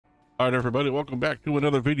All right, everybody, welcome back to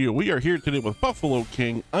another video. We are here today with Buffalo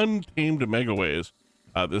King Untamed Megaways.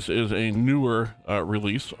 This is a newer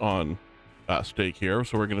release on stake here,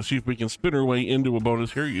 so we're going to see if we can spin our way into a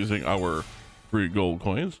bonus here using our 3 gold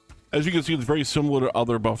coins. As you can see, it's very similar to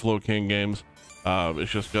other Buffalo King games.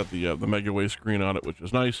 It's just got the Megaway screen on it, which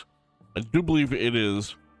is nice. I do believe it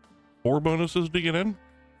is 4 bonuses to get in,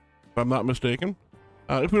 if I'm not mistaken.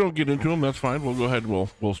 If we don't get into them, that's fine. We'll go ahead and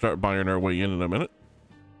we'll start buying our way in a minute.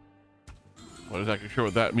 Not exactly sure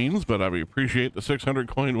what that means, but I appreciate the 600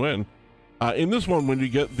 coin win. In this one, when you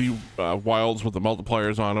get the wilds with the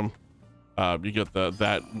multipliers on them, you get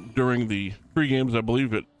that during the free games. I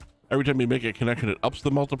believe it every time you make a connection, it ups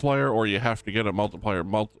the multiplier, or you have to get a multiplier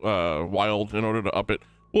wild in order to up it.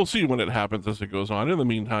 We'll see when it happens as it goes on. In the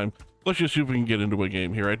meantime, let's just see if we can get into a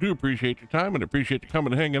game here. I do appreciate your time and appreciate you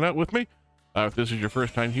coming and hanging out with me. If this is your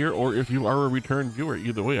first time here, or if you are a return viewer,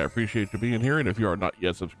 either way, I appreciate you being here. And if you are not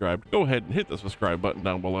yet subscribed, go ahead and hit the subscribe button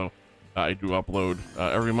down below. I do upload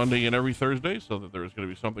every Monday and every Thursday, so that there's going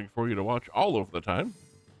to be something for you to watch all of the time.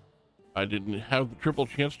 I didn't have the triple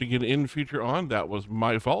chance to get in feature on. That was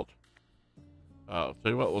my fault. I'll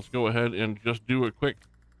tell you what, let's go ahead and just do a quick,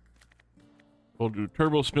 we'll do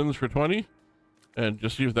turbo spins for 20. And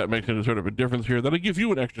just see if that makes any sort of a difference here. That'll give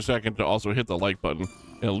you an extra second to also hit the like button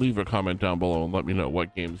and leave a comment down below and let me know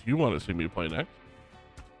what games you want to see me play next.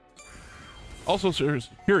 Also,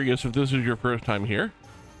 curious if this is your first time here.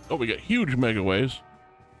 Oh, we got huge Megaways.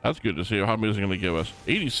 That's good to see. How many is it going to give us?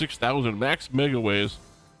 86,000 max Megaways.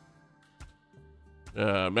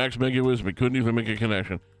 Max Megaways, we couldn't even make a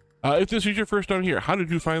connection. If this is your first time here, how did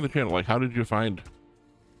you find the channel? Like, how did you find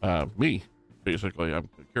me? Basically, I'm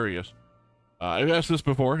curious. I've asked this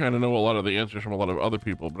before, and I know a lot of the answers from a lot of other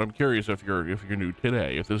people, but I'm curious if you're new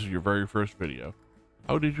today, if this is your very first video,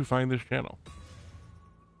 how did you find this channel?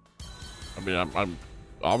 I mean, I'm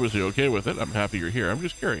obviously okay with it. I'm happy you're here. I'm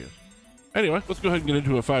just curious. Anyway, let's go ahead and get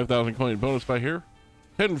into a 5,000 coin bonus buy here.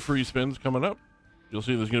 10 free spins coming up. You'll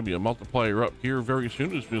see there's going to be a multiplier up here very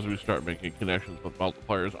soon as we start making connections with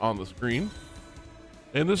multipliers on the screen.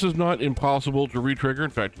 And this is not impossible to re-trigger.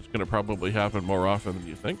 In fact, it's going to probably happen more often than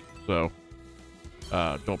you think. So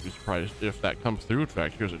don't be surprised if that comes through. In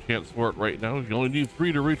fact, here's a chance for it right now. You only need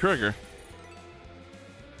 3 to re-trigger.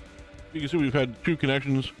 You can see we've had 2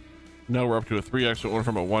 connections. Now we're up to a 3x, so it went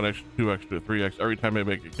from a 1x, 2x to a 3x. Every time I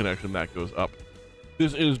make a connection, that goes up.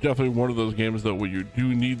 This is definitely one of those games, though, where you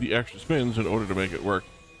do need the extra spins in order to make it work.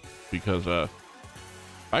 Because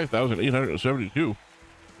 5,872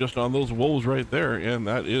 just on those wolves right there, and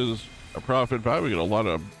that is a profit buy. We get a lot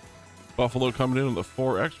of Buffalo coming in the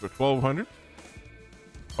 4x for 1,200.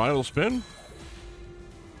 Final spin,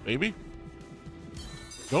 maybe.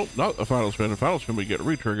 Nope, not a final spin. A final spin, we get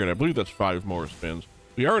re-triggered. I believe that's 5 more spins.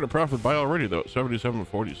 We are at a profit buy already, though, at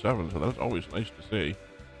 77.47, so that's always nice to see.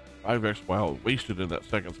 5x wild wasted in that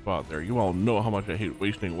second spot there. You all know how much I hate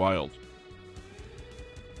wasting wilds.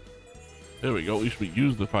 There we go. At least we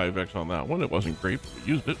used the 5x on that one. It wasn't great, but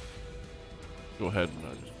we used it. Go ahead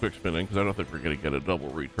and just quick spinning, because I don't think we're going to get a double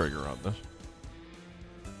re-trigger on this.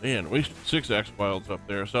 Man, wasted 6x wilds up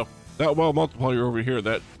there. So that wild multiplier over here,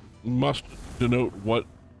 that must denote what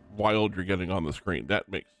wild you're getting on the screen. That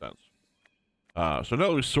makes sense. So now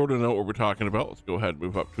that we sort of know what we're talking about, let's go ahead and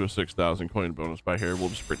move up to a 6,000 coin bonus buy here. We'll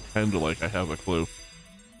just pretend like I have a clue.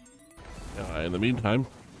 In the meantime,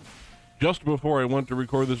 just before I went to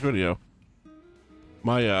record this video,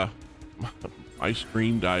 my my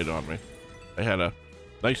screen died on me. I had a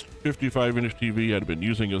nice 55-inch TV I'd been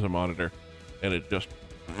using as a monitor, and it just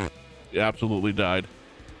absolutely died.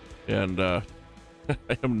 And I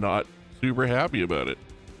am not super happy about it,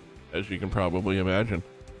 as you can probably imagine.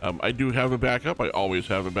 I do have a backup. I always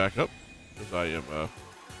have a backup, because I am,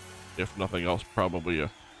 if nothing else, probably a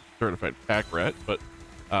certified pack rat. But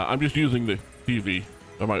I'm just using the TV,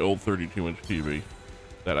 my old 32-inch TV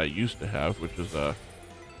that I used to have, which is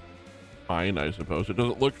fine, I suppose. It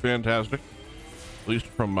doesn't look fantastic, at least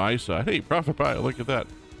from my side. Hey, profit buy, look at that.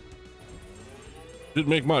 Didn't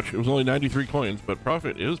make much. It was only 93 coins, but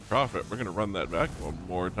profit is profit. We're going to run that back one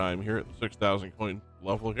more time here at the 6,000 coin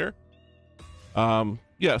level here.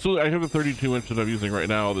 Yeah, so I have a 32-inch that I'm using right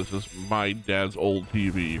now. This is my dad's old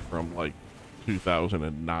TV from like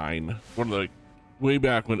 2009. One of the way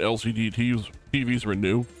back when LCD TVs were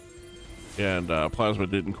new and plasma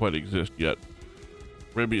didn't quite exist yet.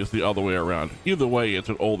 Maybe it's the other way around. Either way, it's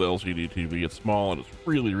an old LCD TV. It's small and it's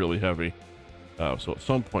really, really heavy. So at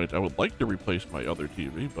some point I would like to replace my other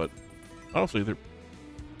TV, but honestly, they're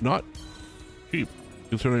not cheap,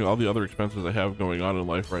 considering all the other expenses I have going on in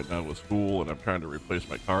life right now with school, and I'm trying to replace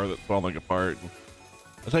my car that's falling apart. And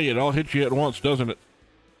I tell you, it all hits you at once, doesn't it?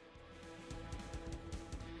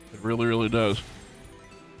 really, really does.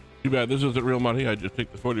 Too bad this isn't real money. I just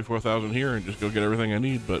take the 44,000 here and just go get everything I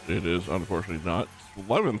need, but it is unfortunately not.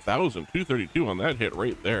 11,232 on that hit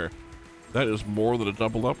right there. That is more than a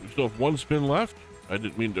double up. We still have one spin left. I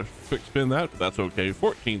didn't mean to quick spin that, but that's okay.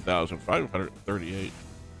 14,538.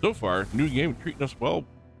 So far, new game treating us well.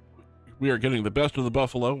 We are getting the best of the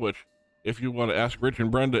Buffalo, which, if you want to ask Rich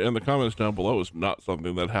and Brenda in the comments down below, is not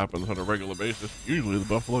something that happens on a regular basis. Usually the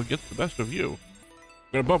Buffalo gets the best of you.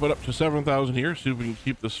 Gonna bump it up to 7,000 here, see if we can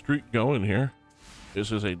keep the streak going here.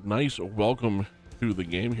 This is a nice welcome to the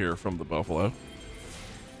game here from the Buffalo.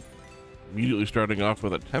 Immediately starting off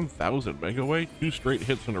with a 10,000 Megaway, 2 straight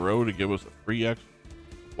hits in a row to give us a 3x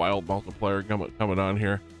wild multiplier coming on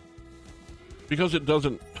here. Because it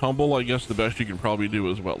doesn't tumble, I guess the best you can probably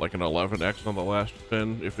do is what, like an 11x on the last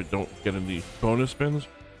spin if it don't get any bonus spins.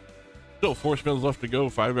 Still 4 spins left to go,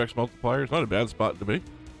 5x multiplier. It's not a bad spot to be.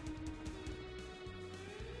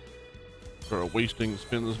 Sort of wasting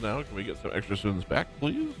spins now. Can we get some extra spins back,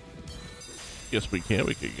 please? Yes, we can.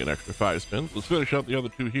 We can get an extra 5 spins. Let's finish out the other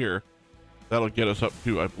 2 here. That'll get us up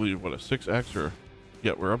to, I believe, what, a 6x or...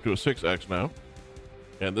 Yeah, we're up to a 6x now.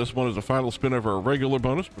 And this one is the final spin of our regular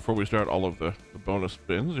bonus before we start all of the bonus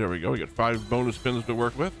spins. There we go. We got 5 bonus spins to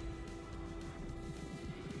work with.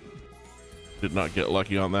 Did not get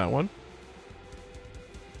lucky on that one.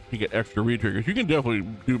 You get extra retriggers. You can definitely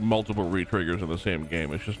do multiple retriggers in the same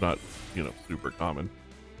game. It's just not, you know, super common.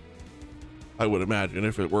 I would imagine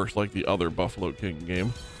if it works like the other Buffalo King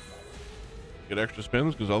game. Get extra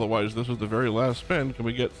spins because otherwise this is the very last spin. Can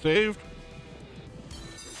we get saved?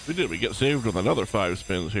 We did. We get saved with another 5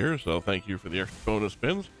 spins here. So thank you for the extra bonus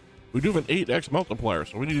spins. We do have an 8x multiplier.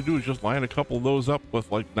 So what we need to do is just line a couple of those up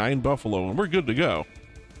with like 9 Buffalo and we're good to go.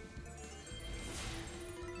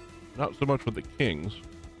 Not so much with the Kings.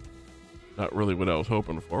 Not really what I was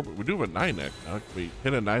hoping for, but we do have a 9x now. Can we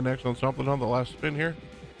hit a 9x on something on the last spin here?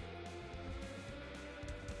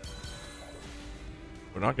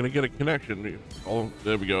 We're not going to get a connection. Oh,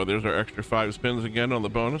 there we go. There's our extra 5 spins again on the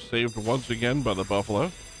bonus. Saved once again by the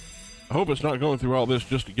Buffalo. I hope it's not going through all this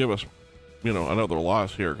just to give us, you know, another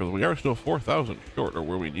loss here, because we are still 4,000 short of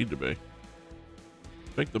where we need to be.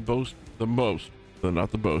 Make the most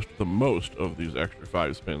of these extra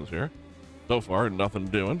 5 spins here. So far, nothing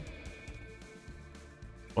doing.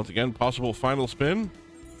 Once again, possible final spin.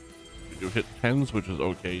 We do hit 10s, which is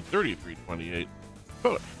okay. 33.28,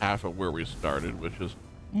 about half of where we started, which is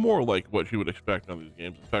more like what you would expect on these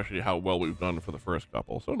games, especially how well we've done for the first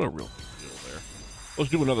couple. So no real big deal there. Let's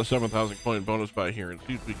do another 7,000 coin bonus buy here and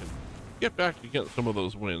see if we can get back to get some of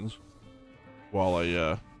those wins while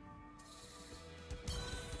I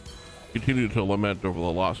continue to lament over the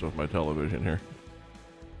loss of my television here.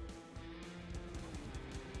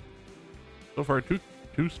 So far, two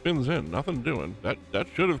spins in, nothing doing. That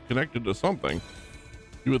should have connected to something.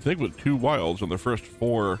 You would think with 2 wilds in the first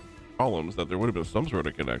 4 columns that there would have been some sort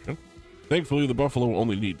of connection. Thankfully, the Buffalo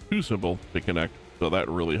only need 2 symbols to connect, so that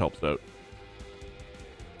really helps out.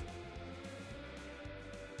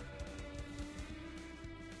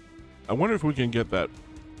 I wonder if we can get that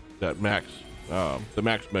max, the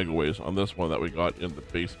max Megaways on this one that we got in the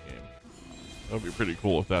base game. That would be pretty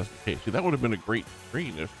cool if that's the case. See, that would have been a great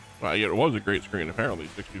screen if, well, yeah, it was a great screen. Apparently,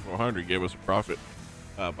 6,400 gave us a profit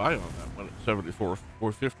buy on that one at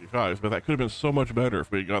 74,455, but that could have been so much better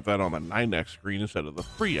if we got that on the 9x screen instead of the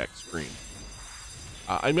 3x screen.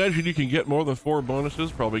 I imagine you can get more than 4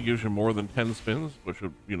 bonuses. Probably gives you more than 10 spins, which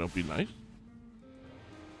would, you know, be nice.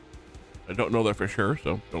 I don't know that for sure,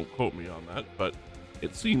 so don't quote me on that, but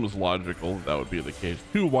it seems logical that would be the case.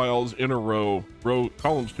 2 wilds in a row,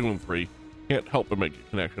 columns 2 and 3. Can't help but make a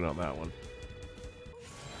connection on that one.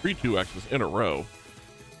 3 2x's in a row.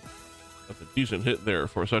 That's a decent hit there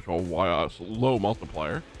for such a low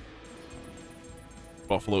multiplier.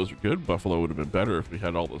 Buffaloes are good. Buffalo would have been better if we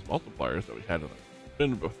had all those multipliers that we had in the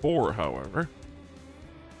spin before, however.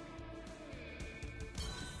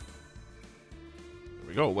 There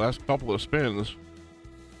we go. Last couple of spins.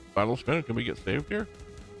 Final spin. Can we get saved here?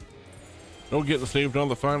 No getting saved on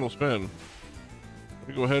the final spin. Let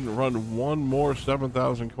me go ahead and run one more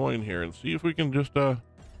 7,000 coin here and see if we can just you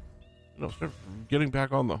know, start getting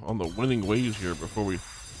back on the winning ways here before we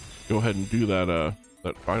go ahead and do that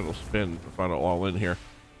that final spin, the final all in here.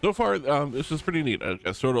 So far, this is pretty neat.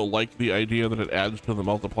 I sort of like the idea that it adds to the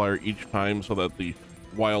multiplier each time so that the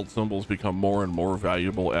wild symbols become more and more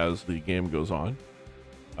valuable as the game goes on.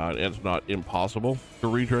 And it's not impossible to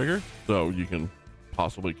retrigger, so you can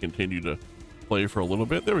possibly continue to play for a little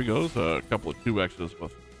bit. There we go. A couple of 2x's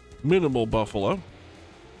with minimal Buffalo.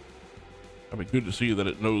 I mean, good to see that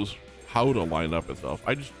it knows how to line up itself.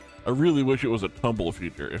 I really wish it was a tumble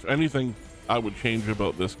feature. If anything I would change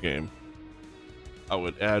about this game, I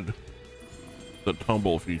would add the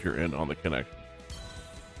tumble feature in on the connection.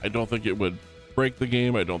 I don't think it would break the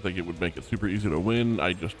game. I don't think it would make it super easy to win.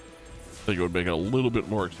 I just think it would make it a little bit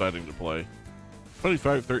more exciting to play.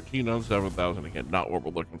 2513 on 7,000. Again, not what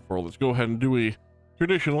we're looking for. Let's go ahead and do a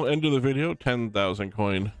traditional end of the video 10,000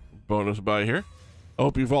 coin bonus buy here. I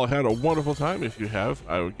hope you've all had a wonderful time. If you have,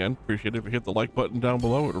 I again appreciate it if you hit the like button down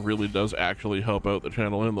below. It really does actually help out the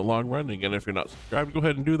channel in the long run. Again, if you're not subscribed, go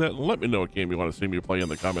ahead and do that, and let me know what game you want to see me play in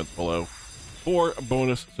the comments below. 4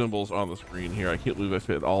 bonus symbols on the screen here. I can't believe I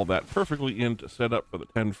fit all that perfectly in to set up for the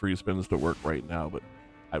 10 free spins to work right now, but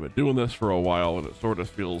I've been doing this for a while, and it sort of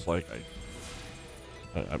feels like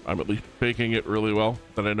I'm at least faking it really well,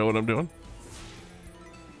 that I know what I'm doing.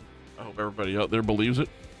 I hope everybody out there believes it.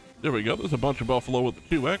 There we go. There's a bunch of buffalo with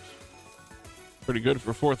the 2x. Pretty good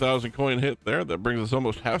for 4,000 coin hit there. That brings us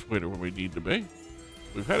almost halfway to where we need to be.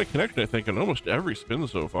 We've had a connection, I think, in almost every spin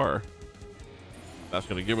so far. That's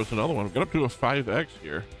going to give us another one. We've got up to a 5x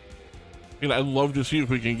here. And I'd love to see if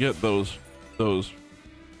we can get those maxed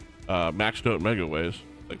out Megaways.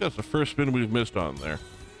 I think that's the first spin we've missed on there.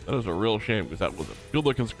 That is a real shame because that was a good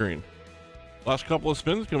looking screen. Last couple of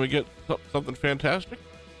spins, can we get something fantastic?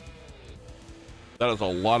 That is a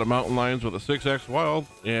lot of mountain lions with a 6x wild,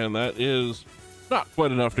 and that is not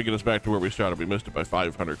quite enough to get us back to where we started. We missed it by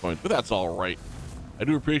 500 coins, but that's all right. I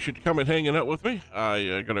do appreciate you coming hanging out with me.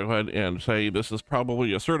 I'm gonna go ahead and say this is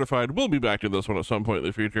probably a certified. We'll be back to this one at some point in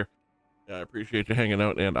the future. I appreciate you hanging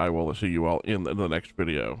out, and I will see you all in the next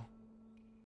video.